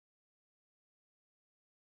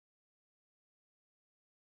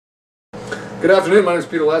Good afternoon, my name is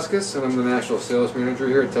Peter Leskis, and I'm the National Sales Manager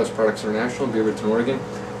here at Test Products International in Beaverton, Oregon.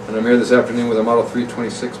 And I'm here this afternoon with a Model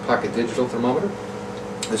 326 Pocket Digital Thermometer.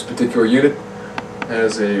 This particular unit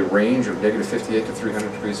has a range of -58 to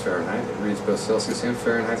 300 degrees Fahrenheit. It reads both Celsius and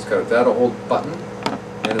Fahrenheit. It's got a data hold button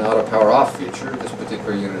and an auto power off feature. This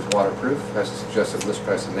particular unit is waterproof, has a suggested list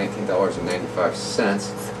price of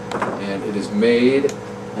 $19.95, and it is made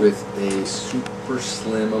with a super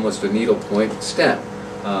slim, almost a needle point stem.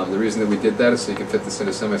 The reason that we did that is so you can fit this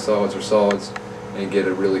into semi-solids or solids and get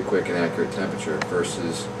a really quick and accurate temperature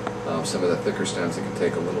versus some of the thicker stems that can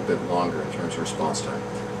take a little bit longer in terms of response time.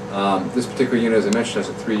 This particular unit, as I mentioned,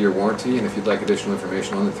 has a 3-year warranty, and if you'd like additional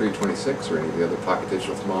information on the 326 or any of the other pocket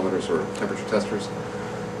digital thermometers or temperature testers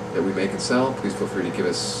that we make and sell, please feel free to give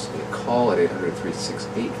us a call at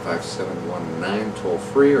 800-368-5719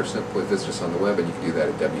 toll-free, or simply visit us on the web, and you can do that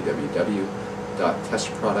at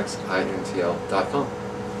www.testproductsintl.com.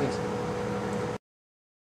 Thanks.